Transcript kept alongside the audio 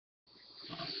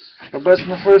We're busting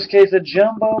the first case of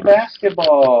jumbo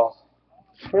basketball.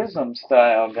 Prizm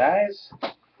style, guys.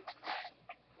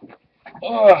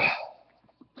 Ugh.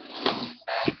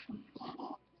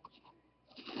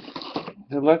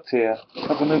 Good luck to you. A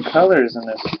couple new colors in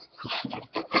this.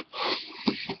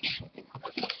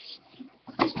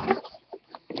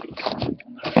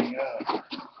 There we go.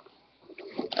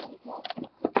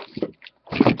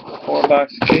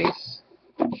 4-box case.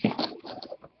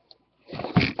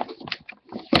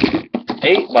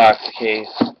 8-box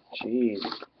case. Jeez.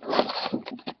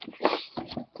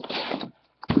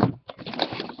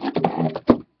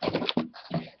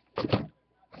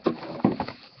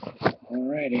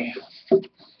 Alrighty.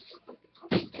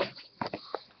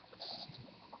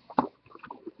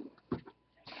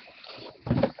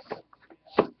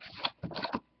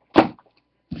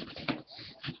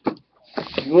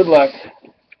 Good luck.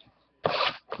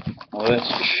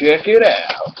 Let's check it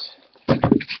out.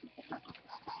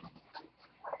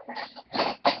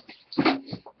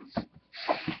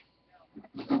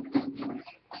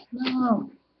 No.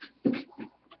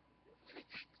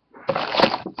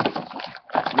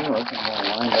 Ooh, I can all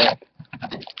lined up.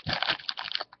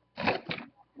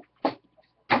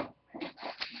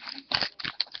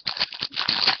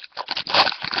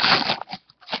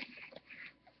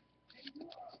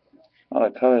 All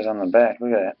the colors on the back.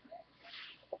 Look at that.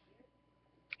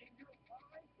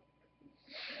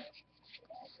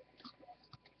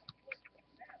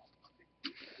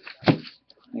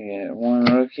 You get 1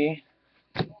 rookie,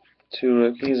 2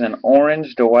 rookies, an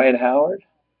orange Dwight Howard.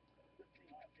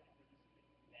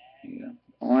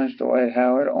 Orange Dwight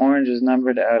Howard. Orange is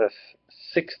numbered out of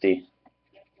 60.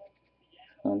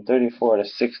 And 34 to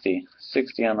 60.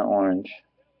 60 on the orange.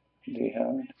 D.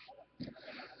 Howard.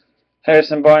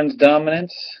 Harrison Barnes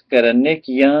Dominance. Got a Nick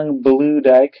Young blue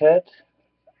die cut.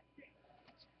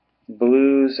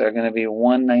 Blues are going to be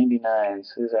 199,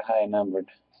 so these are high numbered.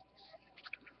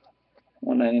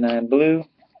 199 blue.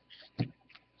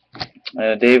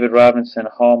 David Robinson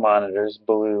Hall Monitors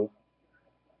blue.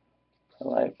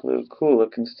 Light blue. Cool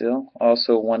looking still.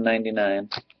 Also 199.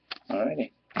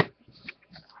 Alrighty.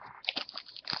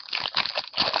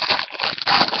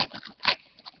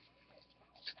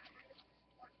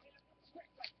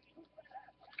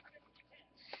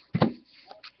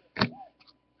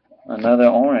 Another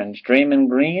orange. Draymond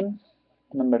Green,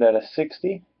 numbered out of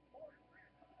 60.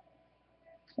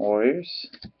 Warriors.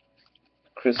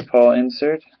 Chris Paul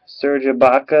insert. Serge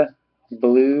Ibaka,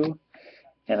 blue.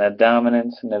 And a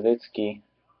Dominance Nowitzki.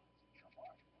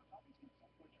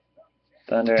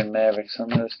 Thunder and Mavericks on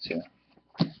those two.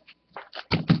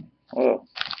 Whoa.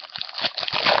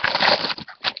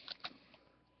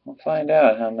 We'll find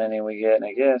out how many we get,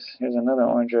 I guess. Here's another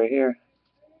orange right here.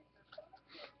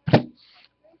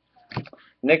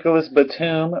 Nicholas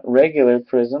Batum, regular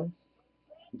Prizm,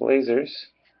 Blazers.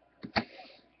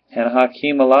 And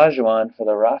Hakeem Olajuwon for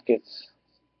the Rockets.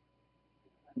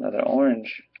 Another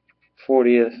orange,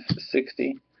 40th,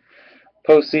 60.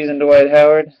 Postseason Dwight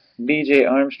Howard, B.J.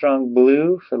 Armstrong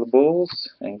blue for the Bulls,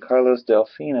 and Carlos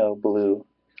Delfino blue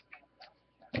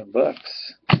for the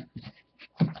Bucks.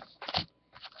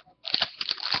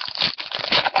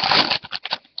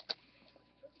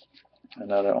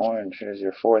 Another orange. Here's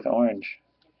your 4th orange.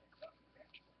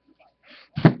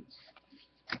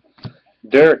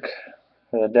 Dirk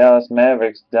for the Dallas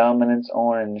Mavericks, Dominance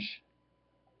orange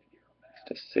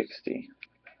to 60.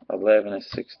 11 to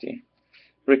 60.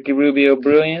 Ricky Rubio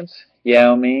Brilliance,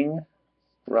 Yao Ming,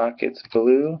 Rockets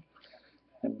blue,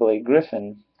 and Blake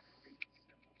Griffin,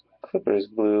 Clippers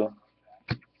blue.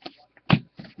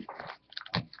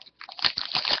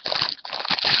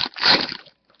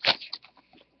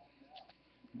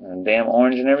 And damn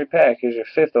orange in every pack. Here's your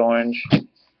 5th orange.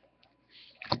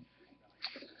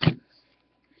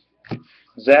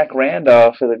 Zach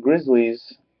Randolph for the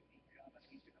Grizzlies.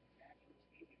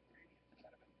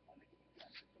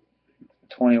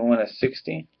 21 to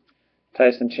 60.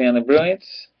 Tyson Chandler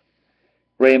Brilliance.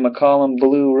 Ray McCollum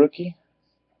blue rookie.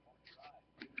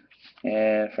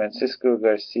 And Francisco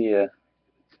Garcia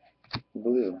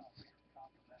blue.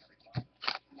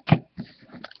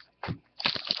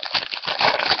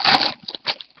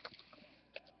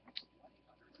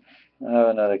 I have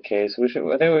another case. I think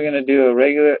we're going to do a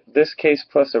regular, this case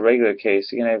plus a regular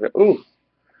case. You're going to have, ooh,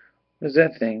 what's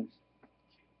that thing?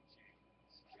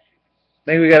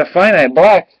 Maybe we got a finite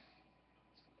black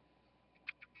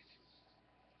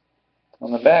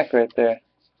on the back right there.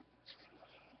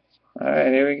 Alright,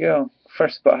 here we go.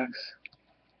 First box.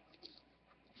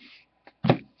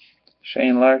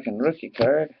 Shane Larkin rookie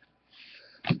card.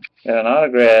 Got an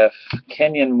autograph.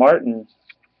 Kenyon Martin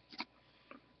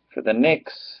for the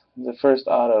Knicks. The first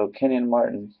auto, Kenyon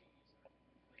Martin.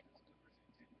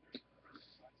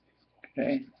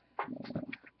 Okay.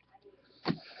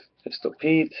 Pistol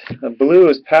Pete. The blue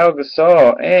is Pau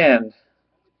Gasol. And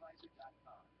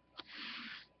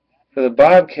for the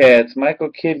Bobcats,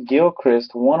 Michael Kidd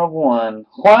Gilchrist, 1/1.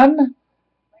 Juan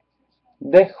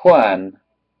de Juan.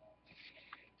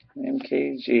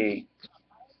 MKG.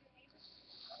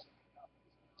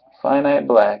 Finite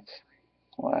Black.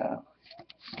 Wow.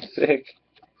 Sick.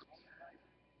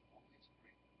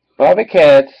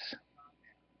 Bobcats.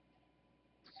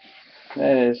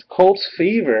 That is Colts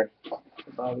Fever.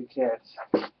 Bobcats.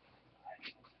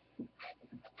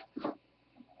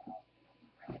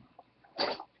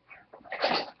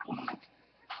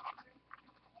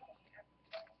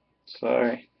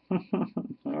 Sorry. I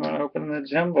want to open the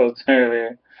jumbos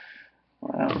earlier.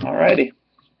 Wow. Alrighty.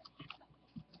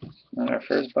 On our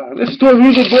first box. This stuff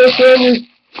is the best ever.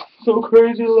 So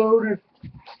crazy loaded.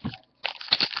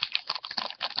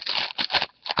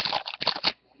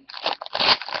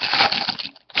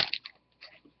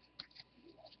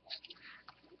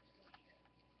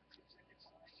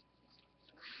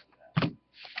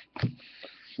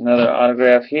 Another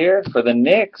autograph here for the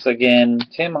Knicks. Again,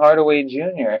 Tim Hardaway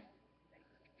Jr.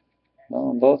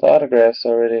 Oh, both autographs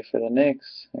already for the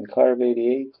Knicks. And Carve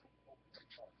 88.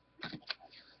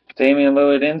 Damian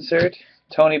Lillard insert.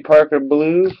 Tony Parker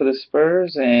blue for the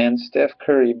Spurs. And Steph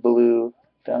Curry blue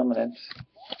dominance.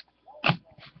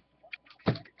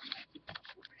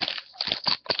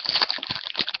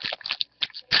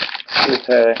 Here's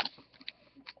Tyler.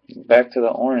 Back to the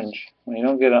orange. When you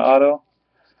don't get an auto,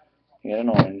 you get an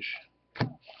orange.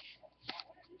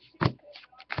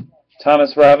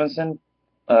 Thomas Robinson,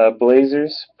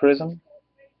 Blazers Prizm.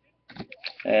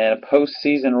 And a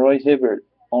postseason Roy Hibbert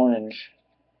orange.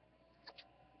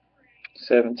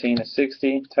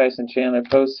 17/60. Tyson Chandler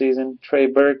postseason. Trey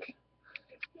Burke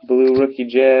blue rookie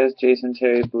Jazz. Jason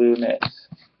Terry blue Nets.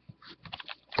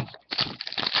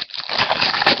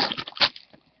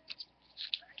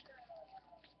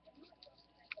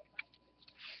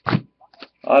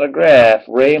 Autograph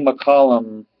Ray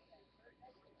McCollum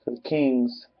for the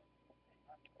Kings.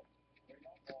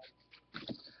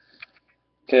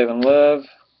 Kevin Love,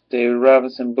 David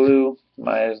Robinson blue,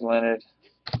 Myers Leonard,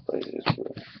 Blazers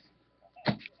blue.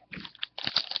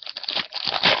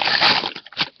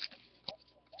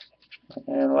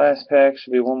 And last pack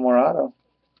should be one more auto.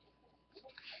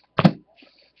 And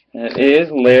it is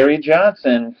Larry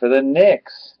Johnson for the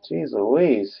Knicks. Jeez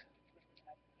Louise.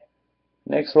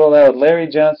 Knicks roll out Larry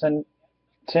Johnson,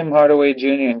 Tim Hardaway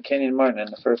Jr., and Kenyon Martin in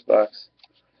the first box.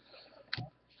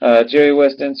 Jerry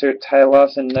West insert Ty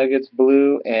Lawson Nuggets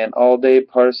blue and All Day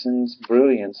Parsons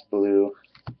Brilliance blue.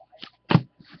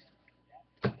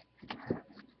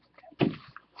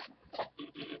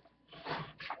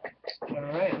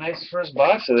 Alright, nice first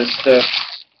box of this stuff.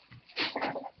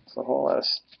 There's a whole lot of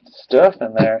stuff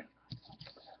in there.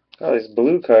 All these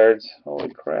blue cards. Holy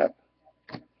crap.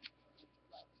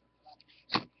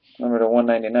 Number to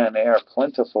 199. They are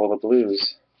plentiful, the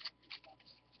blues.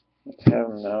 Let's have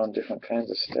them now in different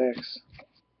kinds of stacks.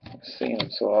 I've seen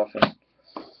them so often.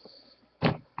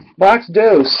 Box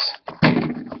dose.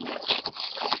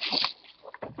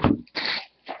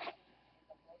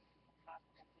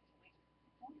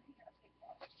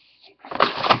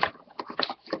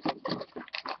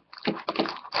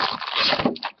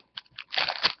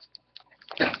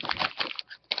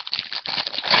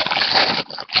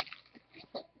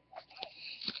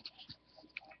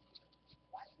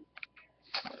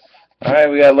 Alright,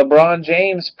 we got LeBron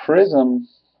James Prizm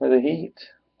for the Heat.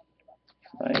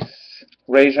 Nice.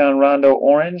 Rajon Rondo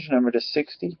Orange, number to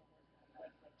 60.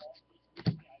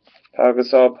 Pau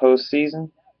Gasol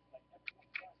postseason.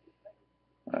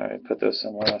 Alright, put those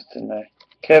somewhere else, didn't I?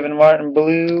 Kevin Martin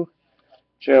blue.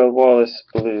 Gerald Wallace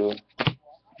blue.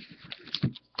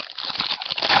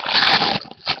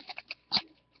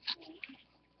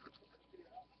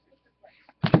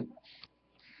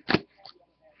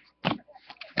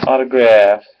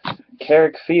 Autograph.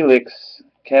 Carrick Felix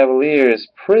Cavaliers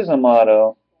Prizm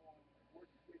auto.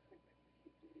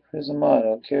 Prizm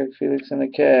auto. Carrick Felix and the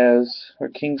Cavs. Or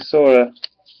King Sora.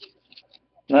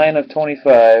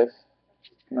 9/25.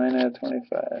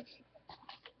 9/25.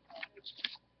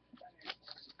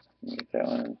 Get that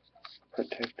one and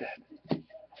protect that.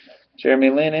 Jeremy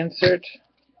Lin insert.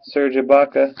 Serge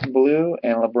Ibaka blue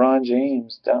and LeBron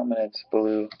James dominance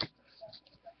blue.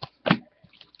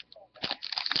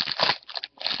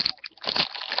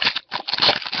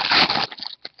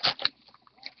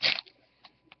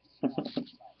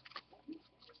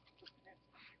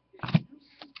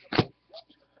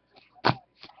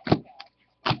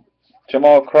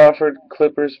 Jamal Crawford,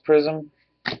 Clippers Prizm.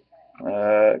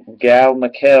 Gal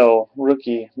McHale,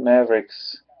 rookie,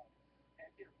 Mavericks.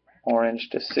 Orange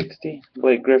to 60.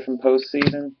 Blake Griffin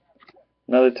postseason.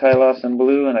 Another Ty Lawson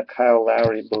blue and a Kyle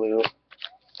Lowry blue.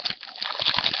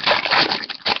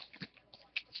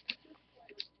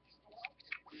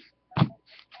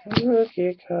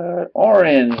 Rookie card.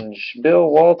 Orange, Bill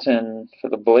Walton for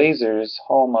the Blazers,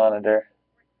 Hall Monitor.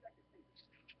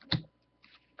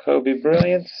 Kobe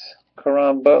Bryant,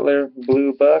 Caron Butler,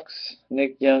 Blue Bucks,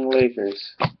 Nick Young,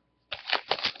 Lakers.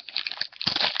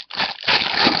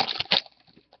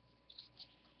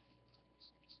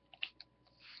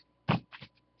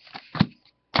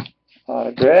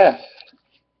 Autograph.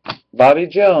 Bobby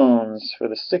Jones for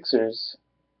the Sixers.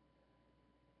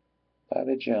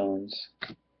 Bobby Jones.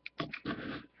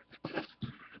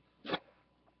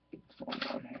 Hold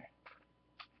on here.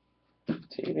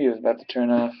 TV was about to turn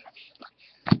off.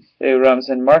 David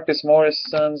Robinson, Marcus Morris,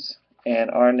 Suns, and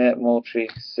Arnett Moultrie,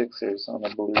 Sixers on the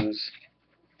Blues.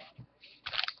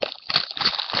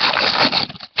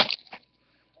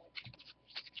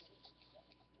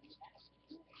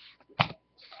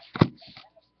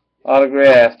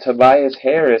 Autograph, Tobias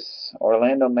Harris,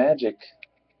 Orlando Magic.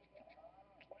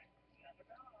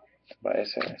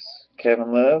 Tobias Harris.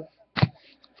 Kevin Love,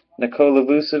 Nikola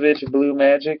Vucevic, Blue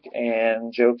Magic,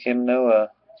 and Joakim Noah,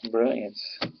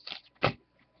 Brilliance.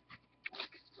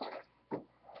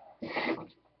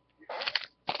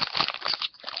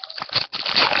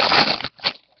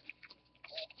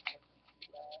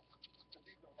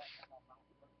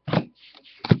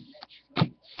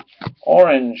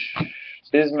 Orange,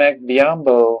 Bismack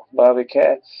Biyombo, Bobby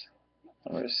Katz,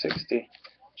 number 60.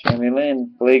 Jeremy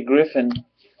Lin, Blake Griffin,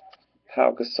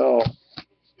 Pau Gasol.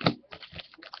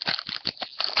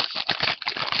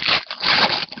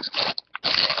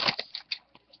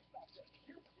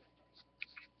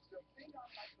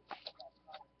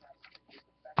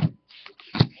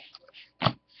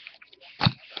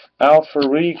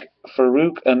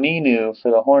 Farouk Aminu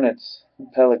for the Hornets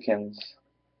and Pelicans.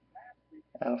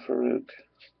 Farouk.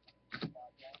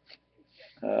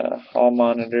 Hall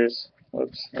monitors.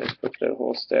 Whoops, I just put that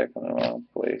whole stack in the wrong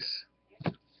place.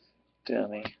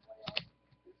 Dummy.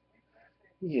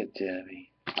 You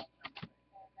dummy.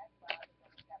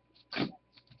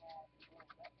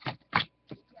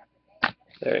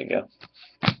 There you go.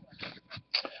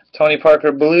 Tony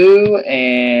Parker blue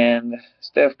and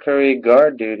Steph Curry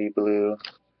guard duty blue.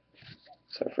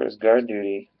 It's our first guard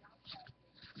duty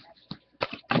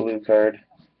blue card.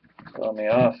 Throw me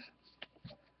off.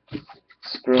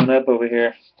 Screwing up over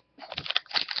here.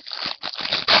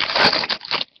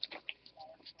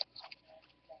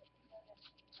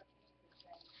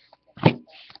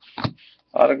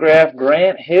 Autograph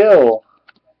Grant Hill,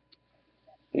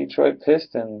 Detroit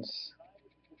Pistons.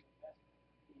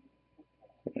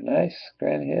 Very nice,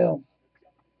 Grant Hill.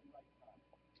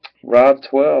 Rob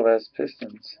 12 as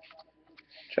Pistons.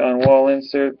 John Wall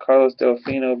insert, Carlos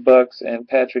Delfino Bucks, and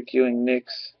Patrick Ewing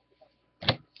Knicks.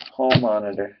 Home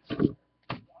monitor.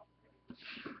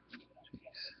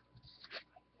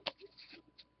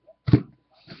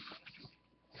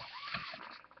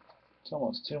 It's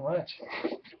almost too much.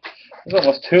 There's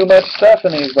almost too much stuff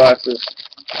in these boxes.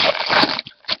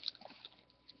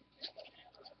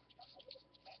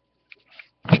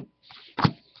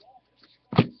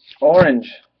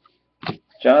 Orange,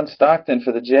 John Stockton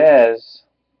for the Jazz.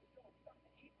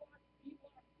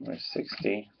 Number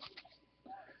 60.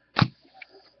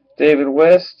 David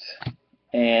West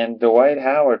and Dwight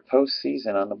Howard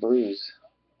postseason on the Blues.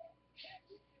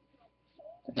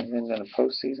 Hasn't been a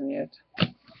postseason yet.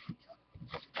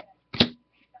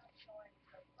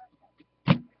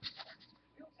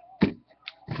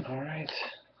 Alright,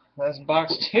 that's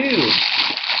box 2.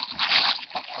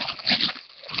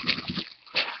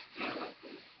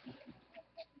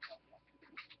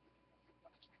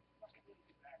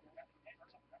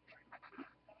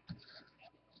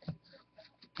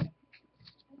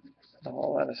 A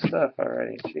whole lot of stuff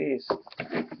already, jeez.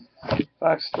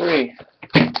 Box 3.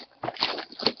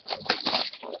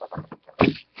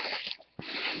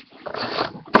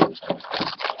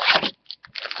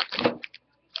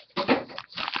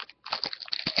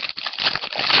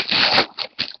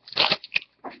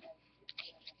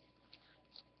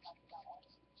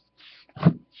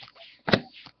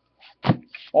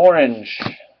 Orange,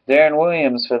 Darren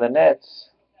Williams for the Nets.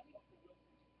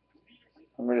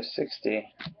 Number 60.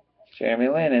 Jeremy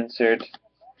Lin insert.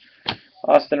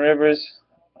 Austin Rivers,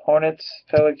 Hornets,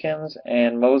 Pelicans,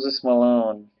 and Moses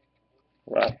Malone,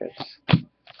 Rockets.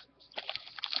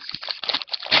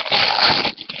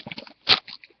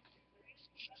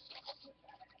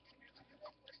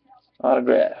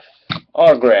 Autograph.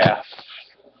 Autograph.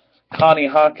 Connie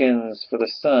Hawkins for the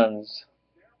Suns.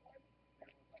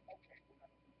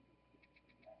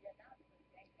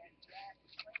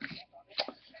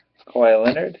 Kawhi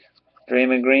Leonard.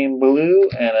 Draymond Green blue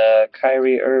and a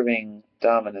Kyrie Irving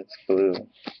dominance blue.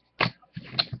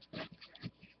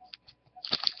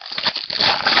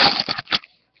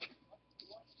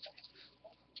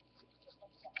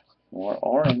 More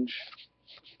orange.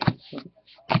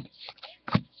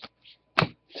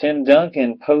 Tim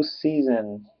Duncan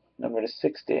postseason number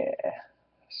 /60.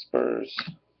 Spurs.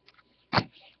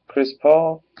 Chris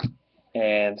Paul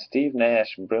and Steve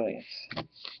Nash brilliance.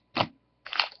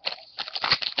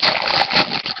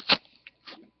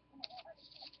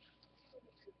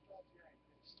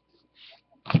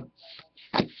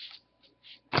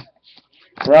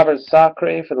 Robert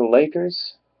Sacre for the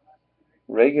Lakers.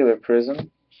 Regular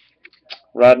Prizm.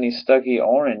 Rodney Stuckey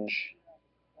orange.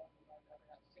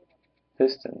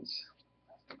 Pistons.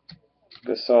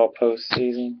 Gasol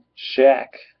postseason. Shaq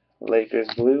Lakers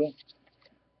blue.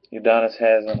 Udonis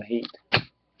has on the Heat.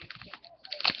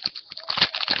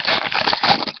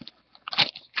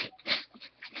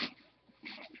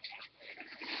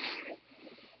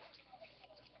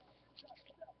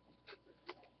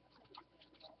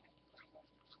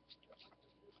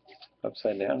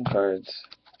 Upside down cards.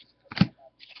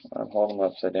 I'm holding them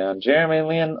upside down. Jeremy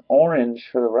Lin orange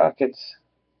for the Rockets.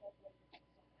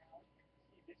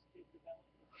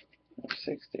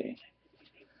 60.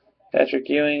 Patrick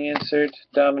Ewing insert.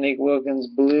 Dominique Wilkins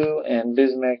blue and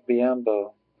Bismack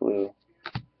Biyombo blue.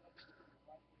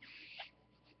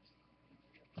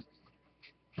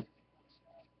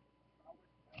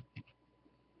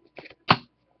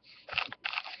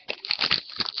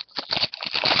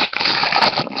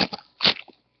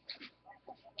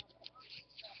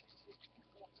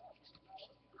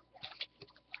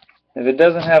 If it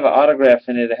doesn't have an autograph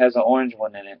in it, it has an orange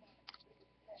one in it.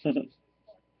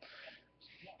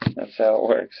 That's how it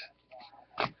works.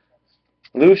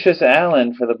 Lucius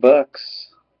Allen for the Bucks.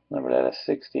 Numbered at a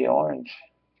 60 orange.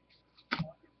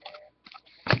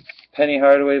 Penny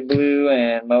Hardaway blue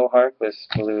and Mo Harkless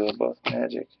blue, both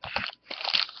Magic.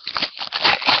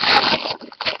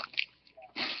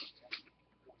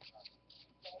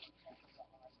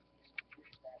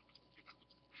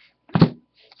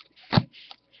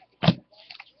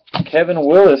 Kevin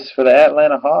Willis for the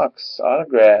Atlanta Hawks,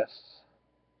 autograph.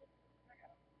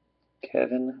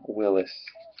 Kevin Willis.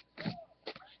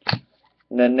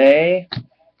 Nene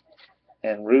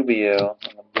and Rubio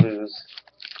on the Blues.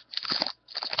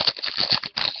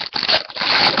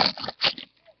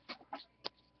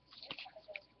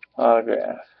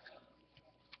 Autograph.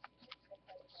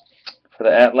 For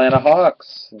the Atlanta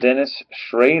Hawks, Dennis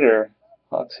Schrader.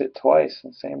 Hawks hit twice in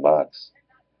the same box.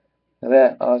 Look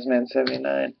at that, Osman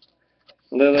 79.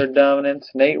 Lillard dominance,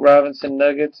 Nate Robinson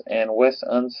Nuggets, and Wes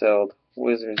Unseld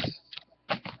Wizards.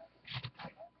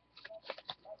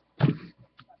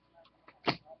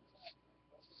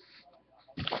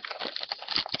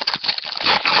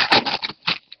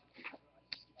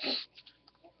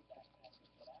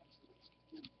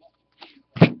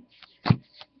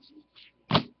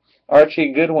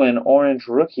 Archie Goodwin orange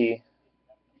rookie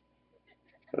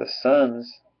for the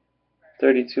Suns,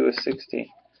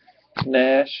 32/60.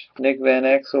 Nash, Nick Van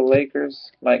Exel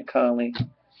Lakers, Mike Conley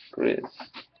Grizz.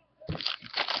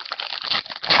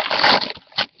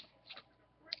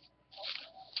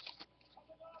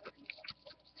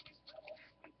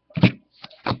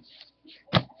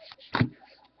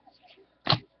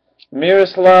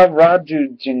 Miroslav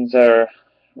Raduljica,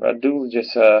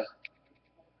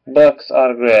 Bucks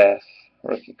autograph,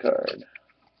 rookie card.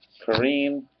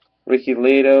 Kareem, Ricky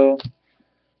Lato,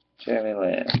 Jeremy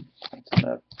Lamb. That's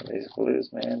enough for these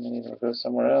blues, man. They need to go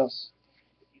somewhere else.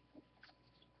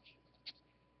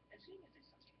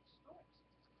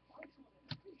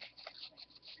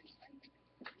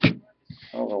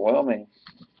 Overwhelming.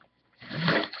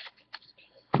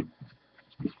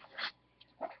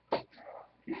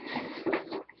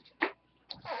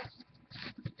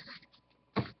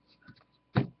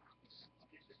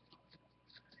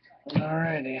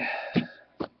 Alrighty.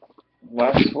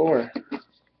 Box 4.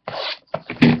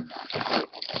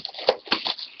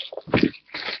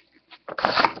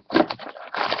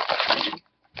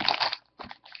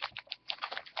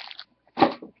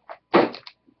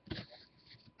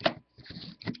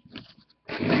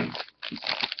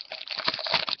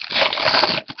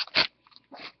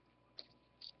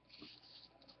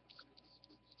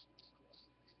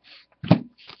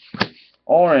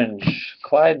 Orange,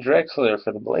 Clyde Drexler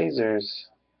for the Blazers.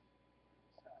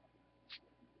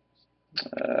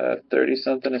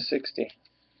 30-something/60.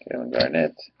 Kevin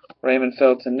Garnett. Raymond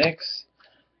Felton Knicks.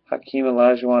 Hakeem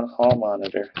Olajuwon Hall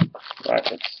Monitor,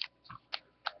 Rockets.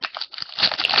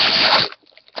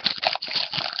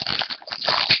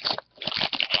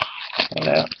 Well,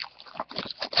 now,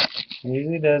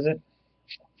 usually does it.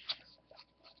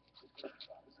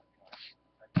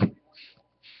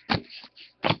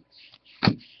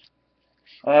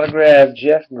 Autograph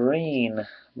Jeff Green,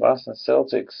 Boston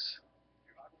Celtics.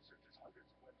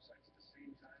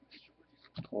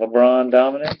 LeBron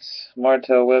Dominance,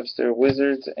 Martell Webster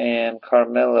Wizards, and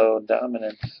Carmelo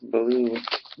Dominance Blue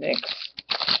Knicks.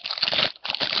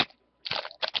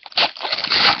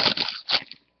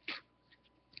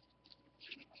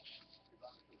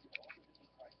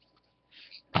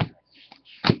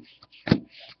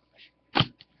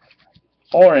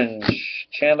 Orange,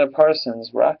 Chandler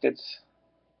Parsons Rockets.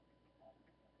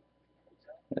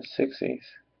 The 60s.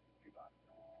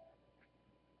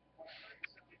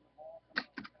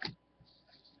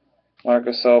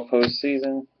 Marcus All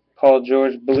postseason. Paul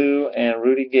George Blue and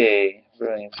Rudy Gay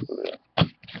Brilliance Blue.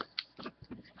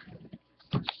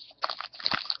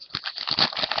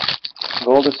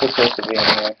 Gold is supposed to be in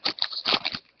here.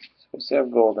 Supposed to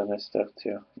have gold in this stuff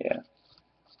too. Yeah.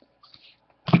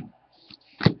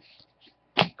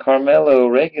 Carmelo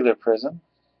regular Prizm.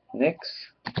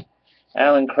 Knicks.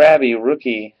 Alan Krabby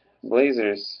rookie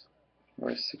Blazers.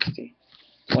 Number 60.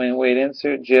 Dwayne Wade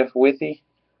insert. Jeff Withey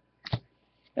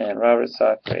and Robert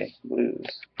Sacre Blues.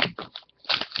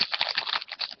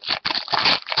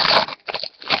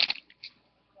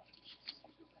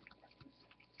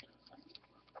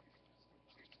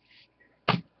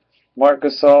 Marc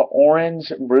Gasol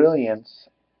Orange Brilliance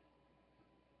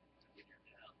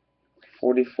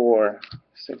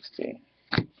 44/60.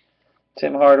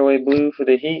 Tim Hardaway Blue for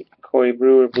the Heat. Corey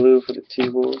Brewer Blue for the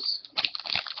T-Wolves.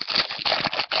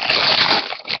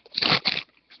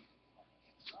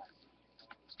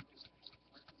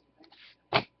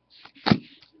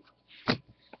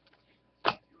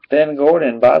 Ben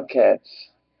Gordon Bobcats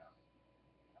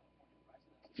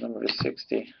number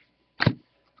 60.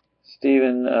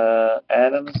 Steven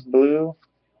Adams Blue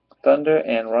Thunder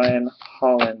and Ryan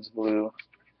Hollins Blue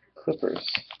Clippers.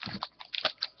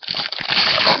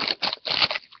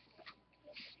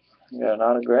 We got an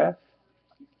autograph.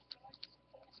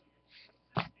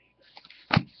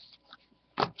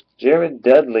 Jared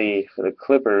Dudley for the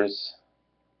Clippers.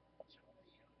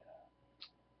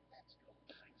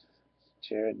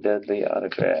 Jared Dudley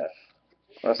autograph.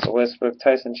 Russell Westbrook,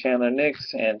 Tyson Chandler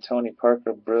Knicks, and Tony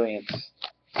Parker Brilliance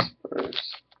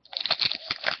Spurs.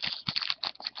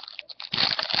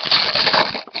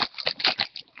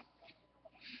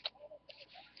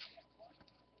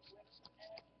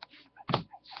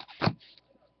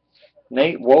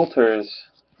 Nate Wolters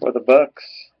for the Bucks.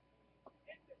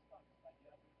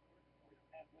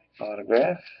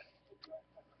 Autograph.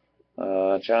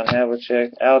 John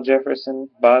Havlicek, Al Jefferson,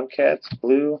 Bobcats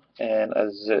Blue, and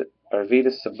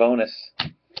Arvydas Sabonis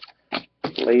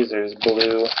Blazers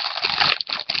Blue.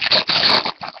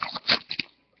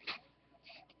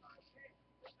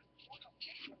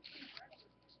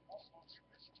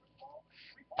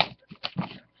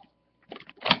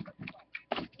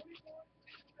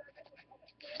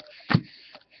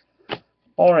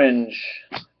 Orange,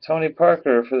 Tony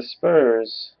Parker for the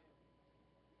Spurs.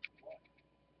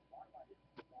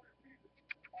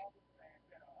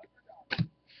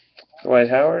 Dwight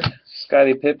Howard,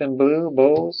 Scottie Pippen Blue,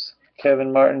 Bulls,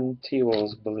 Kevin Martin,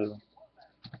 T-Wolves Blue.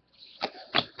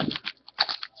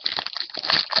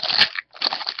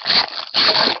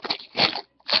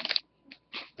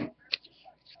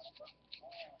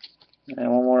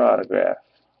 And one more autograph.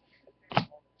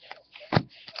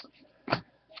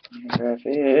 Autograph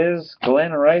is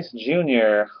Glenn Rice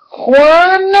Jr.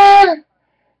 Juan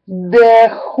de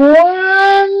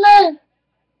Juan.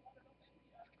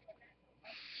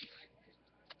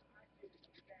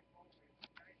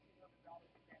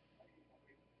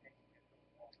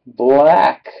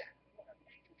 Black.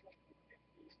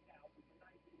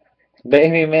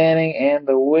 Baby Manning and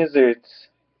the Wizards.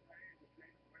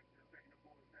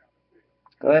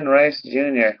 Glenn Rice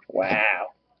Jr. Wow.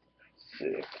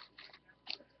 Sick.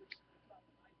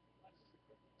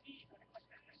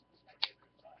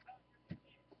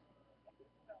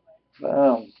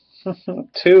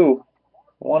 Two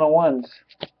 101s.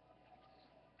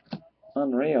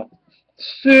 Unreal.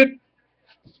 Sick.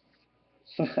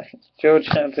 Joe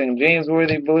Johnson, James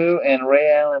Worthy Blue, and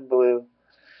Ray Allen Blue.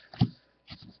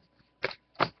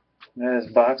 That is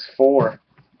box 4.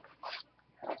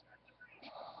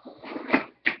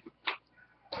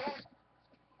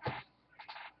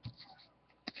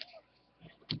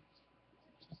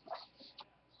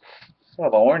 Oh,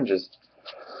 the oranges.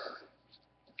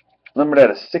 Numbered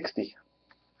out of 60.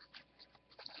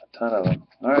 A ton of them.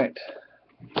 Alright.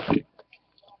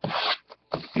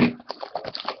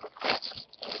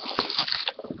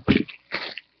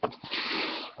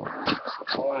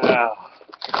 Wow.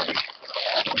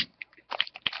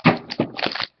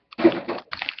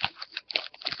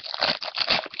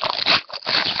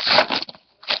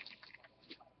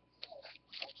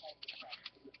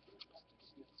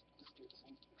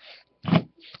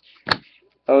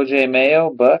 O.J. Mayo,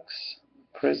 Bucks,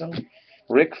 Prizm.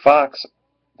 Rick Fox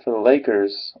for the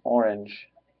Lakers, orange.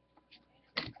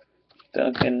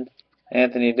 Duncan,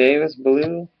 Anthony Davis,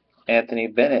 blue. Anthony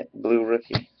Bennett, blue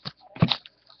rookie.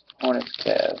 Hornets,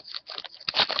 Cavs.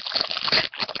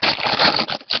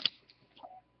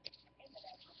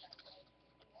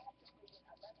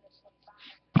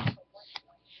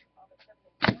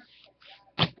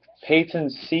 Peyton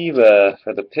Siva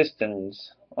for the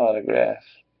Pistons, autograph.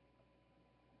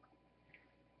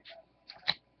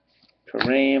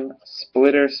 Kareem,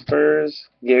 Splitter, Spurs.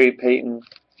 Gary Payton,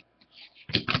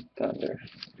 Thunder.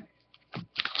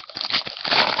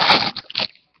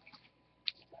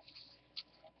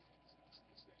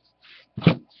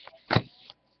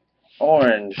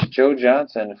 Orange, Joe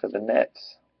Johnson for the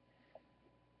Nets.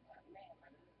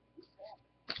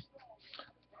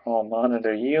 Hall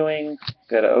Monitor, Ewing.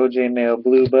 Got a O.J. Mayo,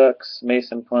 blue Bucks.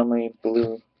 Mason Plumlee,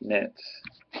 blue Nets.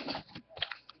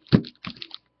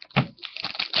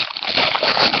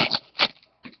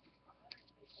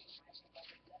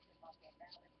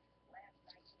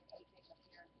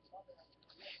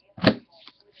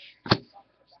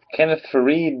 Kenneth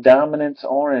Faried, Dominance,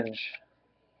 orange.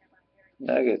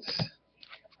 Nuggets.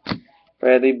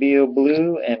 Bradley Beal,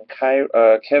 blue, and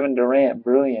Kevin Durant,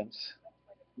 Brilliance,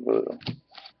 blue.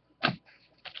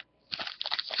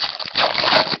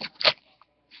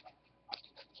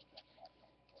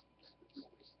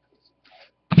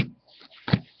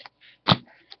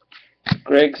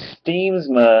 Greg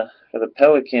Steemsma for the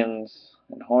Pelicans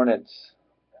and Hornets,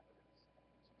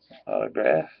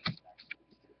 autograph.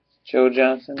 Joe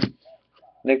Johnson,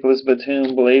 Nicholas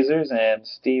Batum, Blazers, and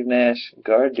Steve Nash,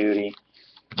 guard duty.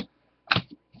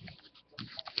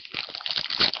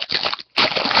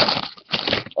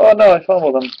 Oh no, I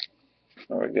fumbled them.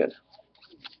 Oh, we're good.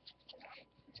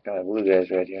 Got my blue guys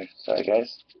right here. Sorry,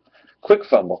 guys. Quick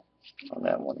fumble on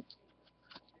that one.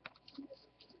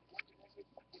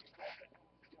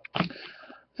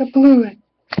 I blew it.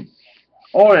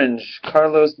 Orange,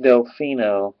 Carlos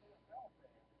Delfino,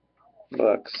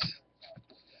 Bucks.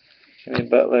 Jimmy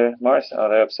Butler, oh,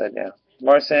 they're upside down.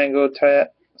 Marsango,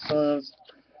 Suns,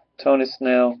 Tony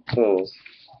Snell, Bulls.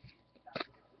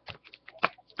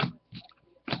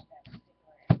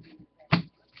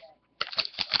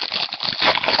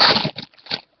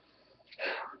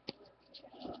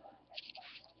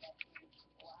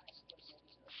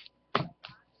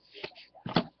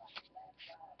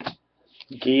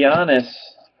 Giannis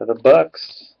for the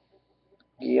Bucks.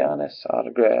 Giannis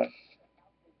autograph.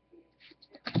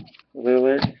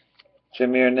 Lillard,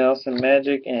 Jameer Nelson,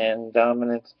 Magic, and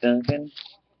Dominance Duncan.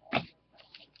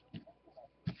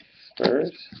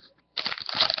 Spurs.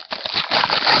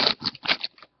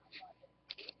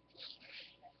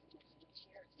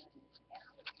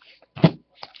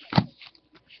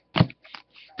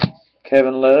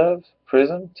 Kevin Love,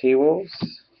 Prizm,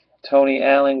 T-Wolves. Tony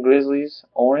Allen, Grizzlies,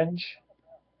 orange.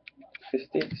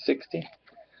 50, 60.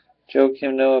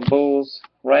 Joakim Noah, Bulls.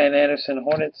 Ryan Anderson,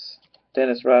 Hornets.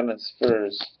 Dennis Rodman,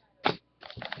 Spurs.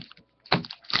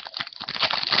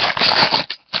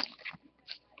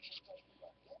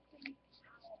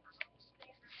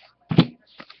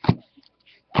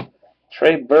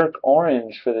 Trey Burke,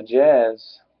 orange for the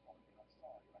Jazz.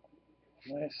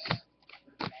 Nice.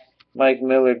 Mike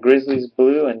Miller, Grizzlies,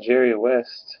 blue, and Jerry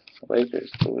West,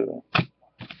 Lakers, blue.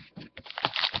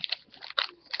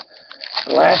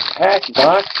 Last pack,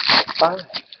 box 5.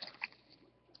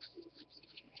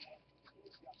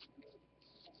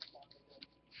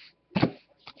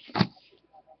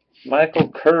 Michael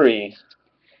Curry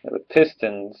of the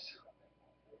Pistons.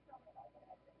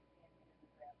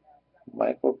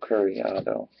 Michael Curry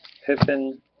auto.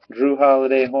 Pippen, Drew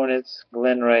Holiday, Hornets.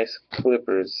 Glenn Rice,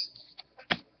 Clippers.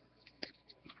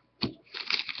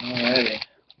 Alrighty.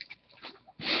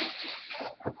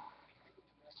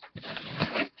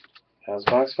 How's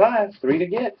box 5? 3 to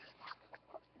get.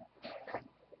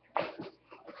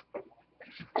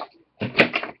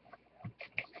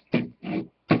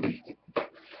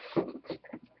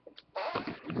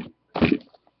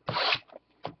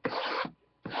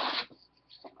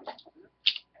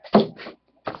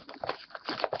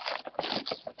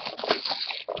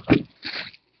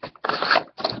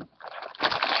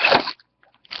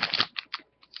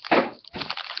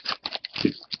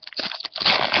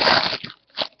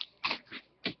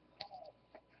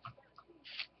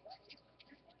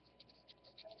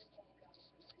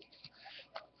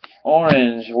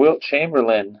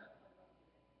 Chamberlain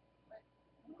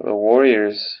for the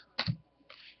Warriors.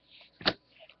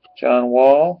 John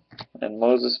Wall and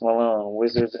Moses Malone,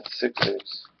 Wizards and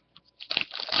Sixers.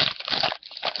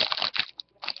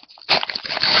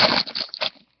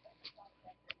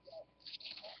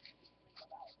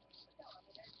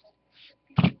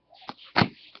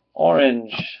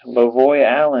 Orange, Lavoy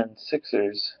Allen,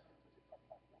 Sixers.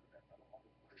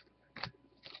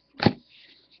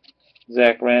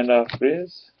 Zach Randolph,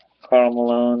 Grizz. Karl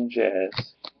Malone,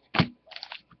 Jazz.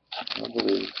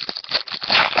 Blues.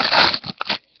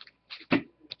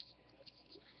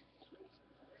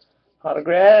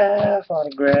 Autograph,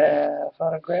 autograph,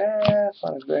 autograph,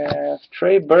 autograph.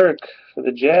 Trey Burke for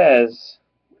the Jazz.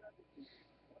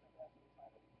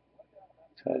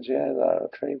 Jazz auto,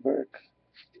 Trey Burke.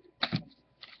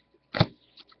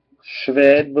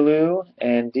 Shved blue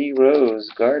and D Rose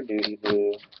guard duty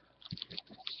blue.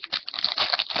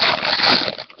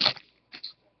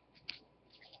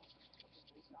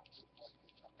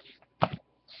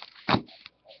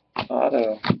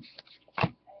 Auto.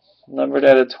 Numbered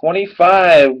out of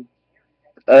 25.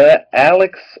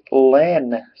 Alex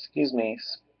Len. Excuse me.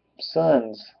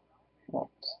 Suns. Oh,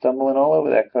 stumbling all over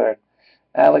that card.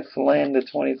 Alex Len to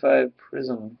 25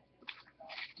 Prizm.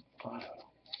 Auto.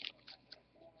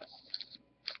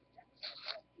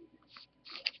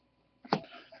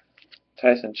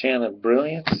 Tyson Chandler,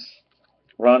 Brilliance.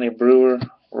 Ronnie Brewer,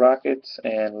 Rockets.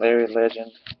 And Larry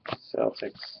Legend,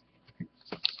 Celtics.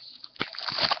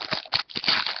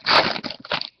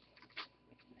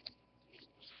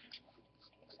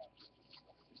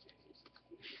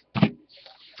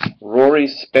 Rory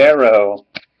Sparrow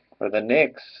for the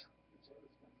Knicks.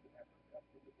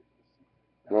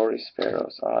 Rory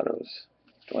Sparrow's autos.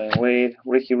 Dwayne Wade,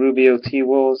 Ricky Rubio,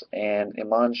 T-Wolves, and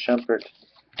Iman Shumpert,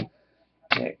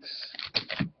 Knicks.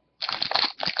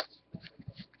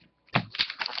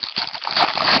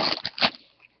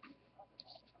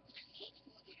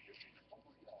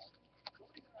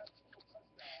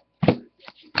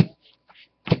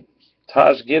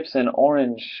 Taj Gibson,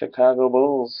 Orange, Chicago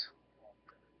Bulls.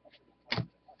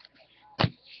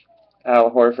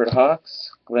 Al Horford, Hawks.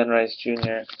 Glenn Rice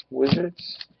Jr.,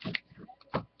 Wizards.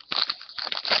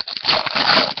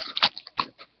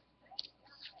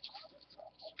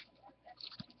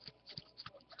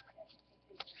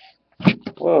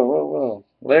 Whoa, whoa, whoa.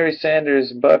 Larry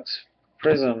Sanders, Bucks,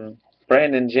 Prizm.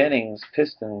 Brandon Jennings,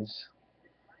 Pistons.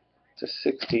 To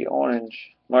 60,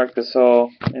 Orange. Marc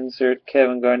Gasol, insert.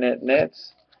 Kevin Garnett,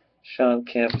 Nets. Sean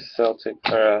Kemp, Sonics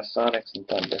and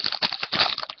Thunder.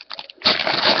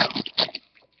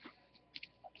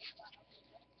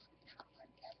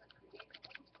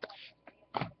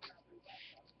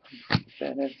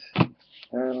 Bennett,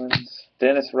 Nerlens.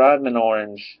 Dennis Rodman,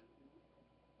 Orange.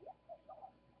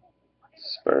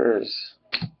 Spurs.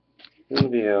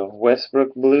 Rubio,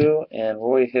 Westbrook blue, and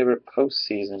Roy Hibbert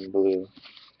postseason blue.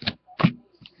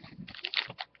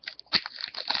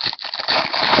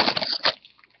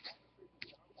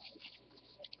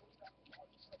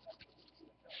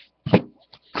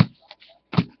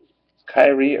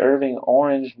 Kyrie Irving,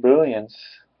 Orange, Brilliance.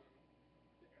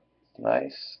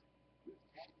 Nice.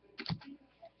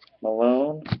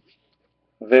 Malone,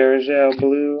 Varejao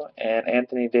blue, and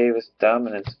Anthony Davis,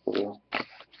 Dominance blue.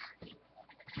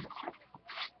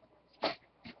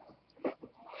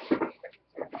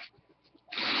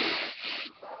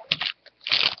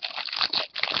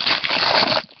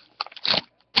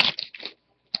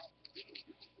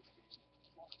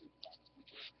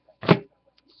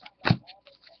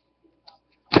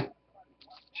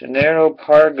 Gennaro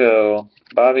Pargo,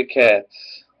 Bobby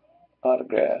Katz,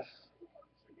 autograph.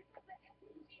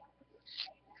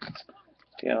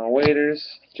 Deion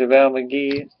Waiters, JaVale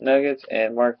McGee, Nuggets,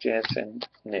 and Mark Jansen,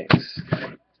 Knicks.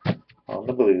 On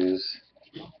the Blues.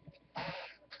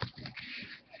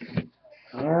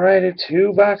 Alrighty,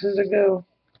 2 boxes to go.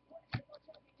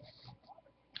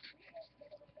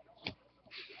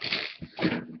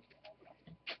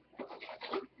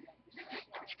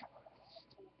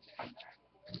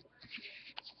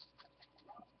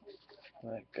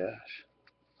 My gosh.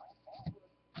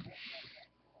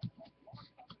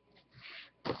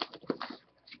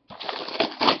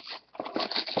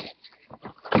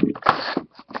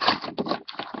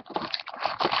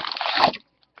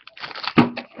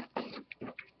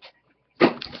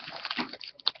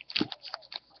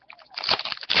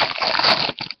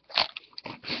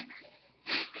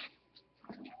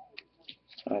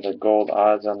 Are there gold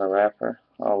odds on the wrapper?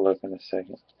 I'll look in a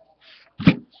second.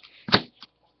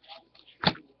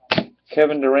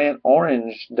 Kevin Durant,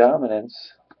 Orange,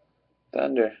 Dominance,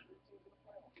 Thunder,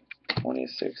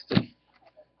 2060.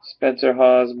 Spencer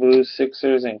Hawes, blue,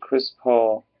 Sixers, and Chris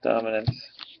Paul, dominance.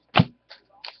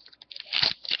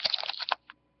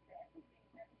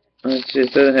 It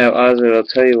just doesn't have Osgood. I'll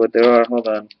tell you what there are. Hold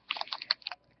on.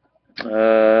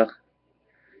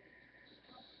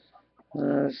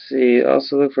 Let's see.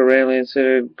 Also look for randomly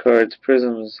inserted cards.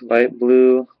 Prisms, light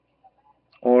blue,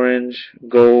 orange,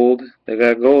 gold. They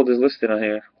got gold is listed on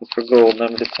here. Look for gold,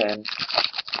 number to 10.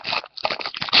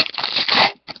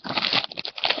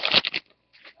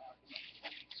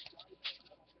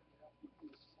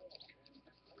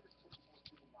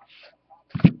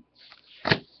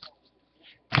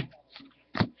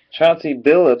 Chauncey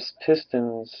Billups,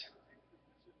 Pistons,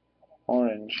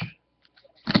 orange.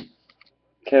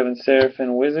 Kevin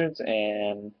Seraphin, Wizards,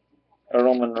 and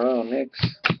Earl Monroe, Knicks.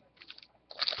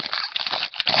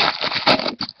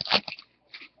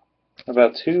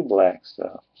 About 2 blacks,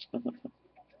 though.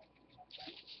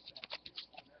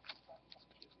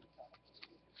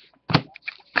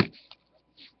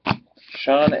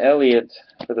 Sean Elliott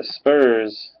for the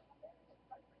Spurs.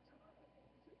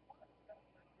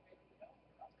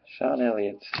 Sean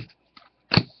Elliott.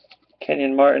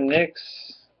 Kenyon Martin,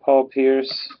 Knicks. Paul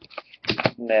Pierce,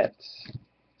 Nets.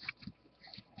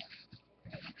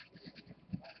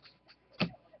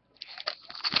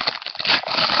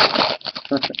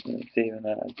 It's even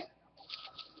odds.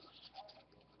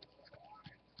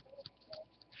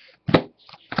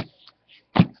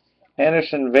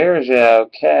 Anderson Varejao,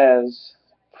 Cavs,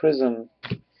 Prizm.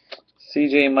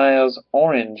 CJ Miles,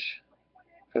 orange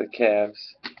for the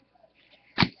Cavs.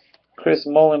 Chris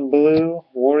Mullin, blue,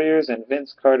 Warriors, and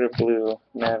Vince Carter, blue,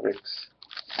 Mavericks.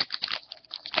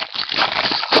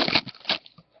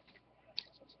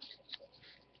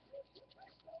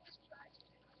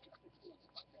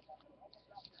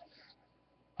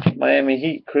 Miami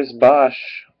Heat, Chris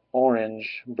Bosh,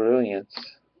 orange, brilliance.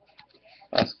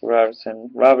 Oscar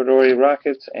Robertson, Robert Horry,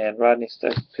 Rockets, and Rodney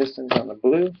Stuck, Pistons on the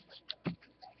blue.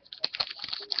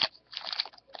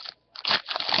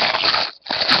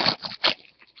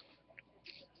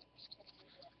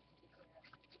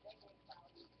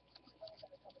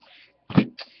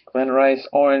 Glenn Rice,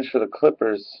 orange for the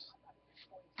Clippers.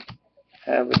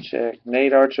 Havlicek,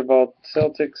 Nate Archibald,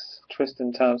 Celtics.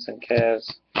 Tristan Thompson,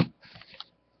 Cavs.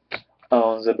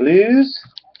 On the Blues.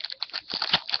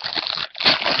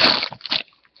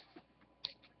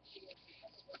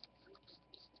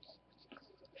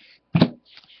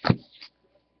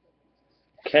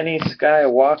 Kenny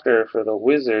Skywalker for the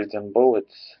Wizards and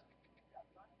Bullets.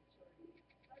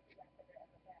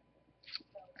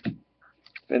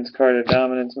 Vince Carter,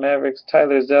 Dominance, Mavericks.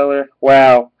 Tyler Zeller.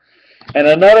 Wow. And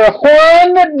another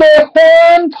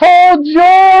Juan Paul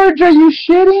George. Are you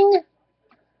shitting?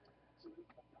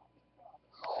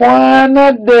 Juan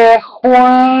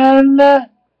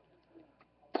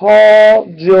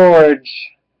Paul George.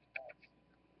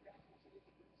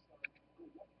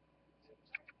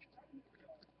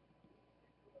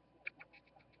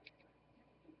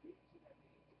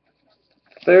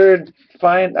 Third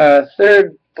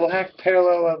black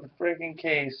parallel of the freaking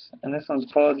case. And this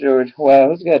one's Paul George. Wow,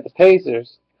 who's got the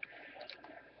Pacers?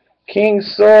 King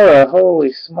Sora.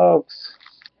 Holy smokes.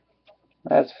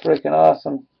 That's freaking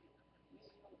awesome.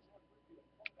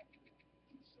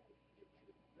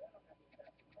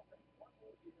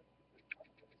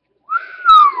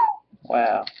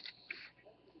 Wow.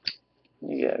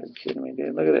 You gotta be kidding me,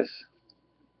 dude. Look at this.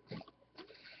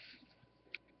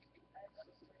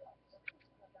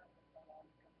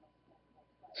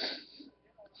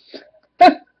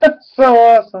 That's so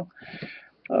awesome.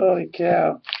 Holy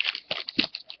cow.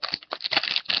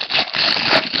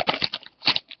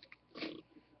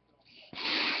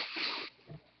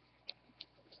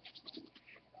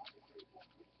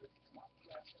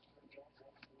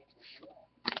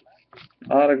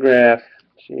 Autograph.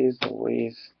 Jeez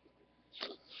Louise.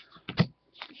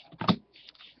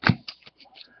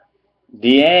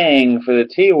 Dieng for the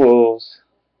T-Wolves.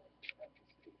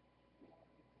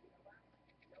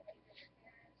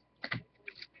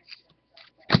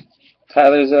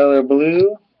 Tyler Zeller,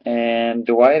 blue. And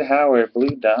Dwight Howard, blue,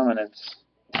 Dominance.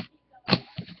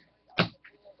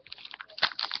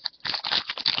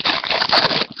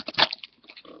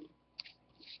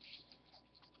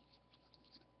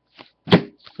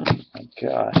 Oh,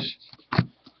 gosh.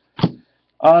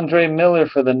 Andre Miller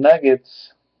for the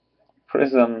Nuggets.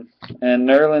 Prizm. And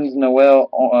Nerlens Noel,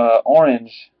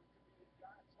 orange.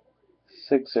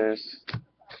 Sixers.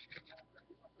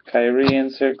 Kyrie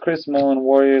insert. Chris Mullin,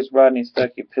 Warriors. Rodney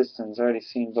Stuckey, Pistons. Already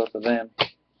seen both of them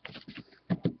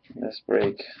in this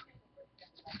break.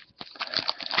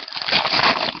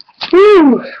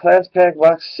 Whew! Last pack,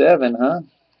 box 7, huh?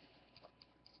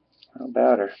 How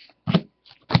about her?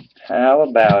 How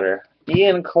about her?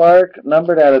 Ian Clark,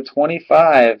 numbered out of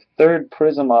 25. Third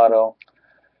Prizm auto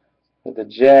for the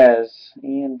Jazz.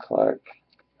 Ian Clark.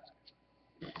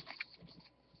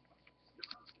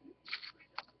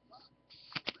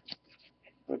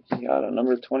 Rookie auto,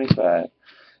 number 25.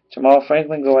 Jamal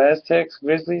Franklin, go Aztecs,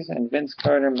 Grizzlies, and Vince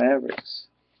Carter, Mavericks.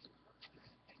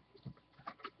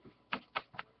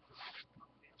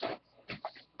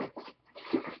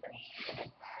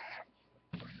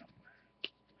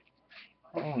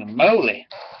 Holy moly!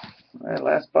 Alright,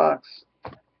 last box.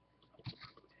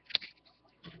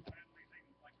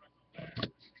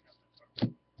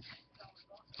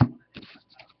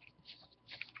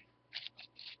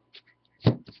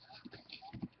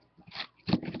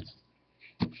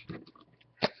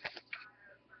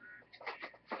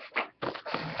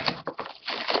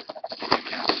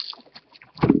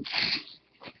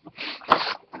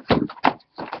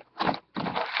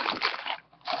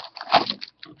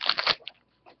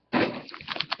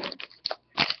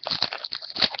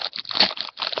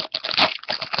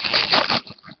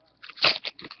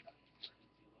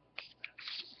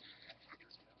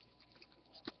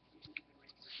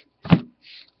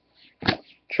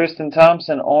 Tristan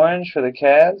Thompson, orange for the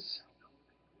Cavs.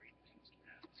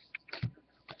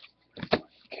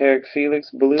 Carrick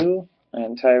Felix, blue.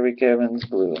 And Tyreek Evans,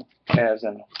 blue. Cavs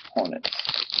and Hornets.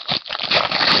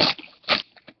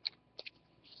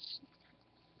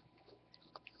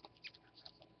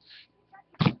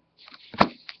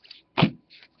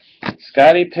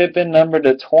 Scottie Pippen, number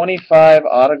to 25,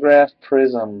 autographed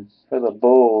Prizm for the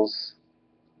Bulls.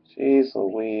 Jeez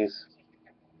Louise.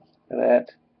 Look at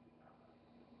that.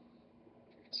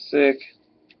 Sick.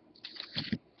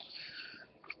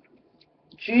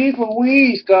 Jeez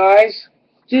Louise, guys.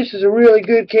 This is a really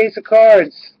good case of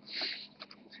cards.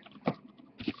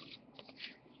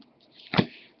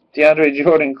 DeAndre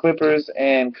Jordan, Clippers,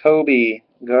 and Kobe,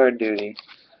 guard duty.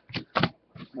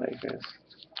 Lakers.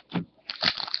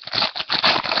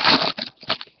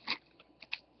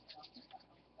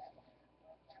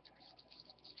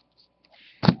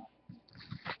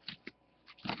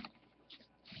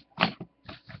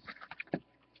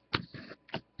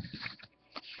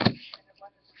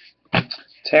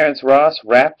 Terrence Ross,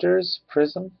 Raptors,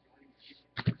 Prizm.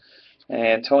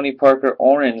 And Tony Parker,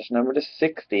 orange, number to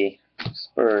 60,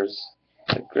 Spurs.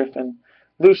 Griffin,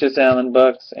 Lucius Allen,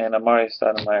 Bucks, and Amari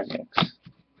Stoudemire, Knicks.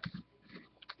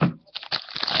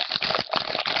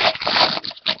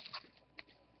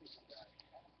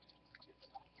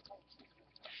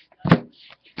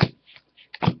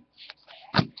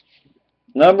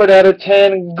 Numbered out of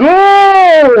 10,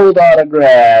 gold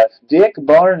autograph, Dick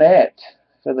Barnett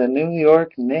for the New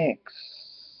York Knicks.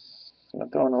 I'm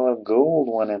throwing a little gold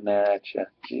one in there at you.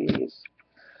 Jeez.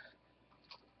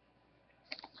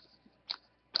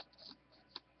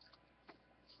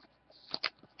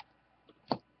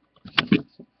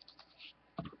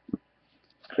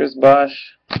 Chris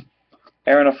Bosh,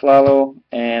 Aaron Aflalo,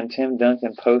 and Tim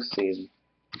Duncan postseason.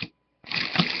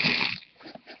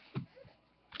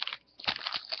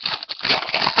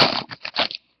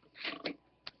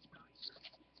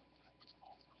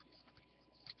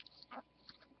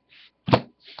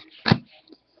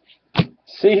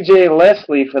 C.J.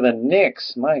 Leslie for the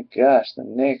Knicks. My gosh, the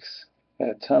Knicks got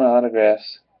a ton of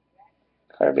autographs.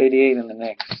 Carb 88 in the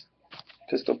Knicks.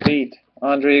 Pistol Pete,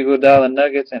 Andre Iguodala,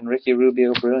 Nuggets, and Ricky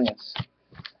Rubio, Brilliance.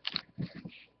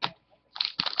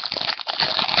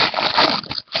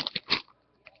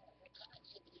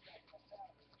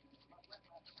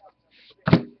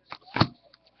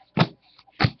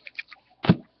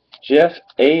 Jeff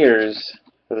Ayers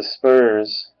for the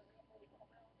Spurs.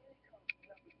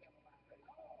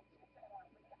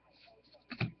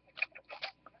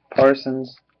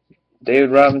 Parsons,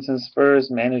 David Robinson, Spurs,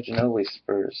 Manu Ginobili,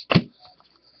 Spurs.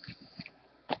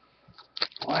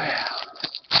 Wow.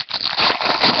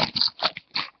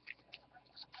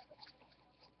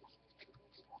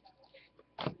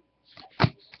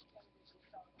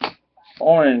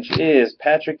 Orange is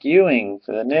Patrick Ewing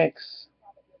for the Knicks.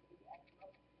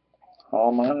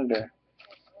 Hall monitor.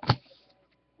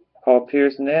 Paul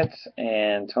Pierce, Nets,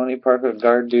 and Tony Parker,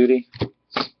 guard duty,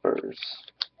 Spurs.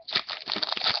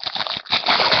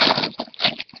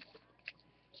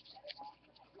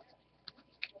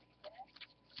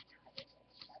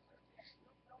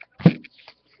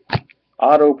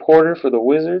 Otto Porter for the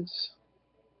Wizards.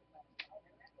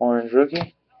 Orange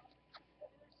rookie.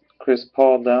 Chris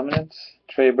Paul, Dominance.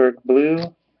 Trey Burke, blue.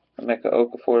 Emeka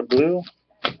Okafor, blue.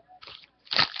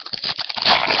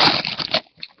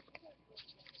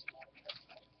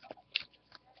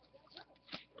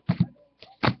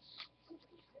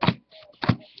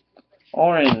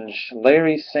 Orange,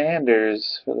 Larry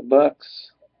Sanders for the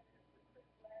Bucks.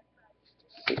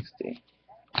 60.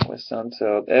 West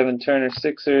Unsold. Evan Turner,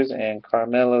 Sixers, and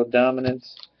Carmelo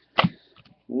Dominance.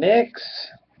 Knicks.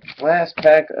 Last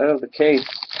pack of the case.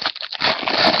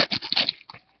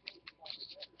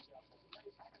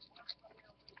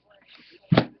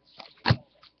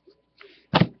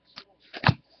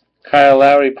 Kyle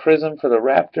Lowry Prizm for the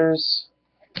Raptors.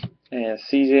 And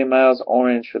CJ Miles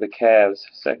Orange for the Cavs.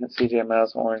 Second CJ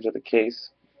Miles Orange of the case.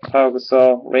 Pau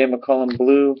Gasol, Ray McCollum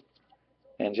Blue,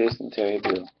 and Jason Terry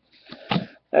Blue.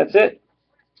 That's it.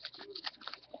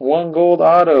 1 gold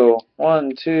auto.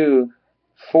 1, 2,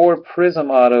 4 Prizm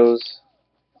autos,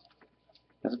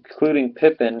 including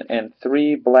Pippen, and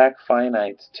 3 black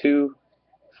finites. 2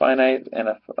 finite and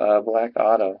a black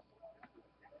auto.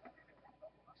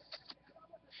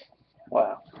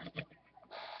 Wow.